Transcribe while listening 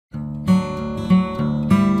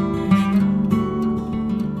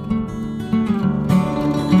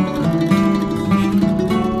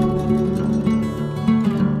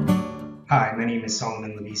is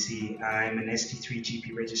Solomon Lebese. I'm an ST3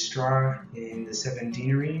 GP registrar in the Severn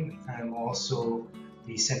Deanery. I'm also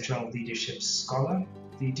the Central Leadership Scholar.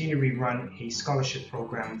 The Deanery run a scholarship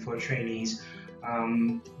program for trainees,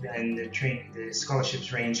 and the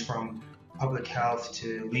scholarships range from public health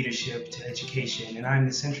to leadership to education, and I'm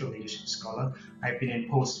the Central Leadership Scholar. I've been in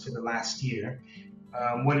post for the last year.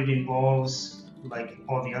 What it involves, like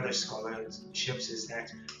all the other scholarships, is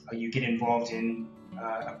that you get involved in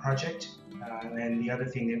a project, and the other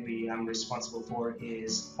thing that I'm responsible for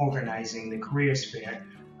is organizing the careers fair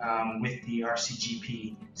with the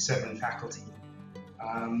RCGP Severn faculty.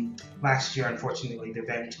 Last year, unfortunately, the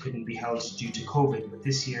event couldn't be held due to COVID, but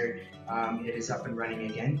this year it is up and running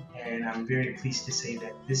again, and I'm very pleased to say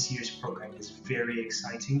that this year's program is very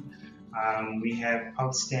exciting. We have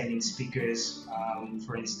outstanding speakers,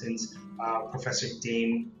 for instance, Professor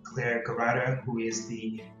Dame Claire Garada, who is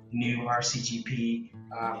the new RCGP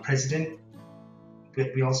president, but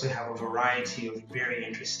we also have a variety of very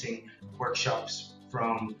interesting workshops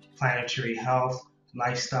from planetary health,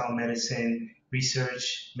 lifestyle medicine,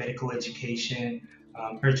 research, medical education,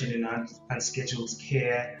 urgent and unscheduled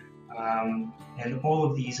care, and all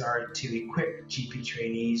of these are to equip GP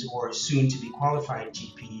trainees or soon to be qualified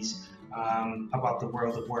GPs about the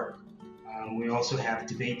world of work. We also have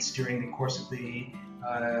debates during the course of the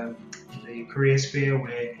careers fair,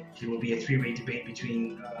 where there will be a three-way debate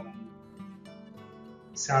between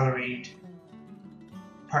salaried,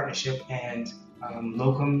 partnership, and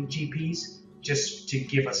locum GPs, just to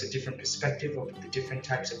give us a different perspective of the different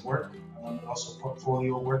types of work, also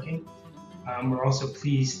portfolio working. We're also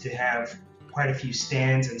pleased to have quite a few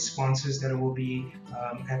stands and sponsors that will be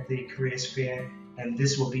at the careers fair, and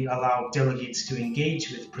this will allow delegates to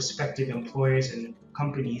engage with prospective employers and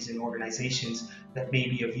companies and organizations that may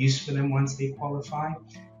be of use for them once they qualify.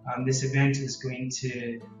 This event is going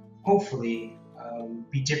to hopefully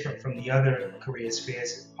be different from the other careers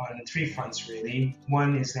fairs on three fronts, really.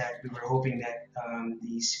 One is that we were hoping that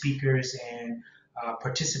the speakers and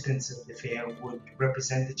participants of the fair would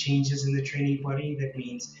represent the changes in the trainee body. That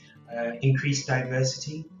means increased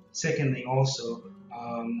diversity. Secondly, also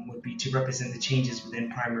would be to represent the changes within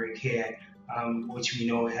primary care, which we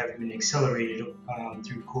know have been accelerated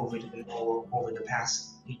through COVID and over the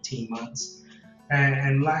past 18 months.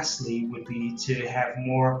 And lastly would be to have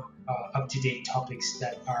more up-to-date topics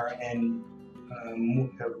that are in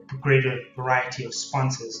a greater variety of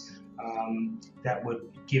sponsors that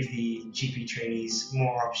would give the GP trainees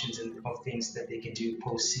more options of things that they can do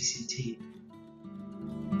post-CCT.